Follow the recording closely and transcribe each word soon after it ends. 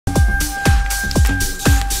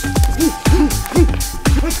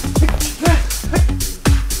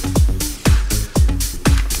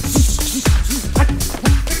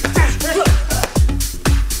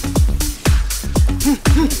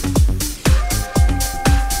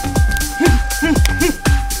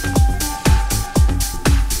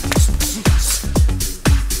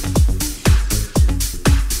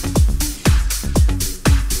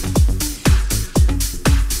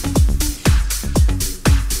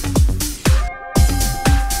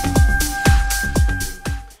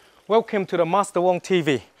Welcome to the Master Wong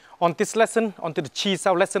TV. On this lesson, onto the chi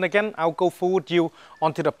sao lesson again, I'll go forward you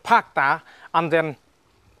onto the pak ta and then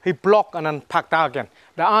he block and then pak ta again.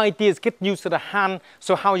 The idea is get used to the hand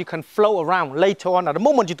so how you can flow around later on. At the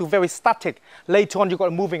moment you do very static, later on you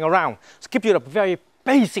got moving around. So give you a very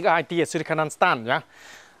basic idea so you can understand. Yeah.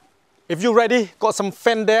 If you're ready, got some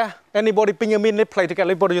fan there. Anybody bring your let's play together.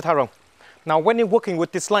 Everybody you taro. Now when you're working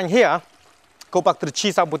with this line here, go back to the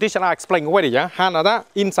chi sao position I explained already, yeah? Hand at that,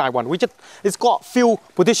 inside one. It's got few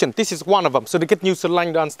positions. This is one of them, so they get used to the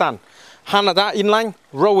line to understand. Hand at that, in line,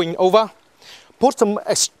 rowing over. Put some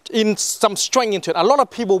strength into it. A lot of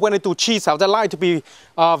people, when they do chi sao, they like to be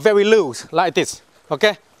very loose, like this,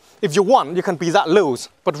 okay? If you want, you can be that loose.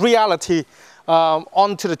 But reality,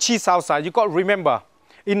 onto the chi sao side, you got to remember,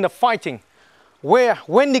 in the fighting,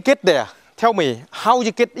 when you get there, tell me, how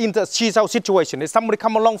you get into a chi sao situation. If somebody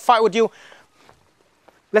come along, fight with you,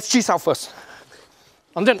 let's chi sao first.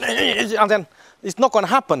 And then it's not going to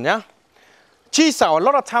happen, yeah? Chi sao, a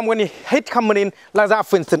lot of time when you hit coming in, like that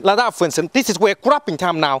for instance, this is where grabbing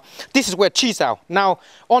time now. This is where chi sao. Now,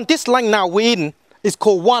 on this line now we in, it's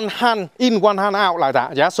called one hand in, one hand out like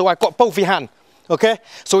that, yeah? So I got both your hand, okay?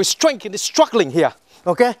 So it's strength, it's struggling here,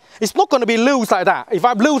 okay? It's not going to be loose like that. If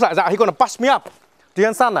I loose like that, he's going to bust me up. Do you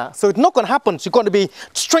understand that? So it's not going to happen. So you're going to be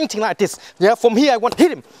strengthening like this. Yeah, from here I want to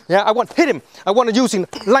hit him. Yeah, I want to hit him. I want to use the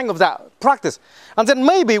length of that practice. And then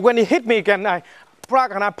maybe when he hit me again, I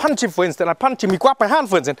punch him for instance. I punch him, he grab my hand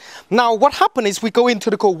for instance. Now what happened is we go into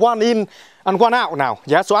the call one in and one out now.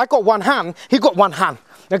 Yeah, so I got one hand, he got one hand.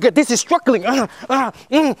 Okay, this is struggling. And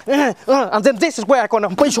then this is where I'm going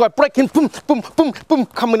to make sure I break him. Boom, boom, boom, boom,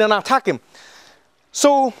 come in and attack him.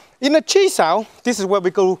 So in a chi sao, this is where we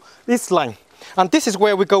go this line. And this is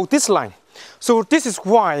where we go this line. So this is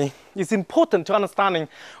why it's important to understanding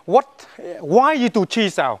why you do chi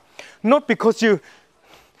sao. Not because you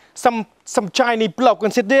some Chinese bloke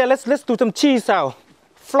and said, there, let's do some chi sao.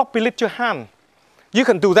 Floppy lift your hand. You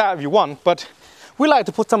can do that if you want, but we like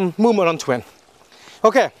to put some movement onto it.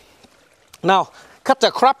 Okay. Now cut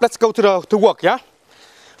the crap, let's go to work, yeah?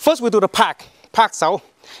 First we do the pak sao.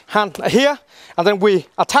 Hand here, and then we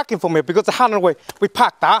attack him from here because the hand away, we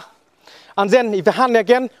pak da. And then if the hand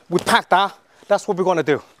again, we pak da. That's what we're going to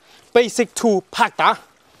do. Basic to pak da.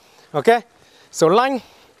 Okay? So line,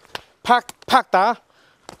 pak da,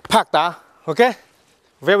 okay?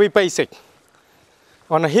 Very basic.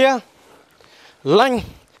 On here, line,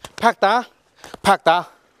 pak da.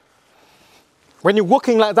 When you're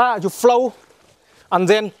working like that, you flow, and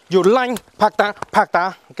then you line, pak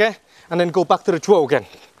da, okay? And then go back to the throw again.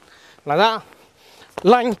 Like that.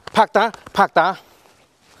 Line, pak da.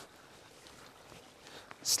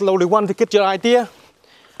 Slowly one to get your idea.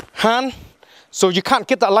 Hand. So you can't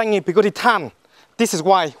get that line in because it's hand. This is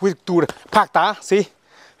why we do the pak da. See?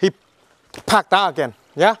 He pak da again.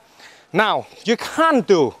 Yeah? Now, you can't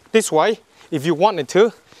do this way if you wanted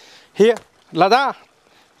to. Here, like that.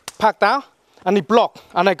 Pak da. And he block.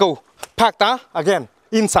 And I go pak da again.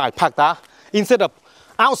 Inside pak da. Instead of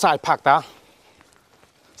outside pak da.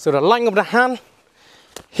 So the line of the hand.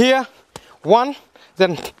 Here. One.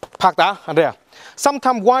 Then pak da. And there.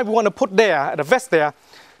 Sometimes why we want to put there, at the vest there,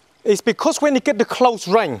 is because when you get the close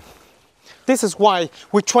range, this is why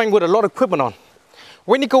we train with a lot of equipment on.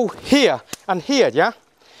 When you go here and here, yeah?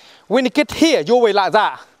 When you get here, you're way like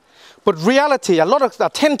that. But reality, a lot of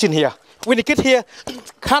attention here. When you get here,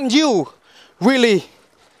 can you really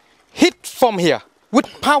hit from here with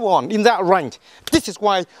power on in that range? This is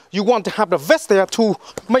why you want to have the vest there to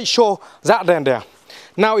make sure that there.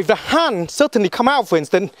 Now, if the hand certainly come out, for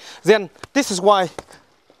instance, then this is why,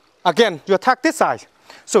 again, you attack this side.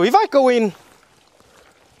 So if I go in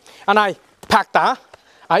and I pak da,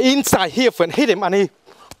 I inside here and hit him and he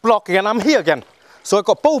block again, I'm here again. So I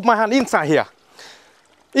got both my hand inside here.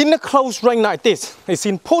 In a close range like this, it's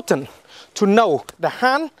important to know the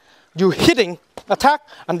hand you hitting attack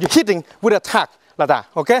and you hitting with attack like that,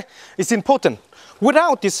 okay? It's important.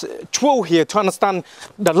 Without this throw here to understand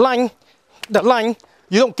the line,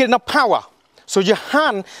 you don't get enough power. So your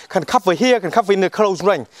hand can cover here, can cover in the close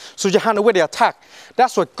range. So your hand already attack.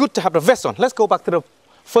 That's why it's good to have the vest on. Let's go back to the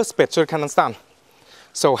first bit so you can understand.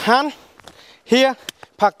 So hand, here,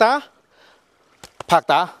 pak da,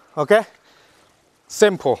 okay?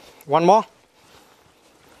 Simple. One more.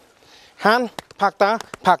 Hand, pak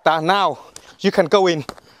da. Now you can go in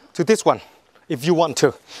to this one if you want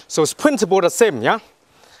to. So it's principle the same, yeah?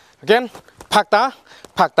 Again, pak da.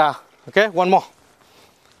 Okay, one more.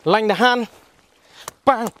 Line the hand,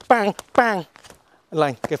 bang.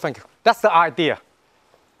 Line, okay, thank you. That's the idea.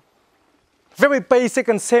 Very basic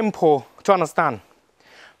and simple to understand.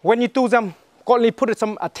 When you do them got to put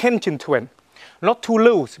some attention to it. Not too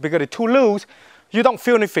loose, because it's too loose, you don't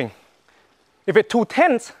feel anything. If it's too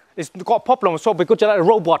tense, it's got a problem. So because you're like a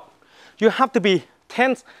robot, you have to be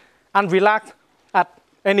tense and relaxed at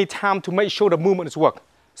any time to make sure the movement is work.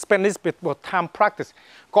 Spend this bit of time practice.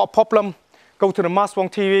 Got a problem, go to the Master Wong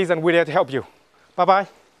TVs and we're there to help you.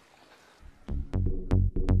 Bye-bye.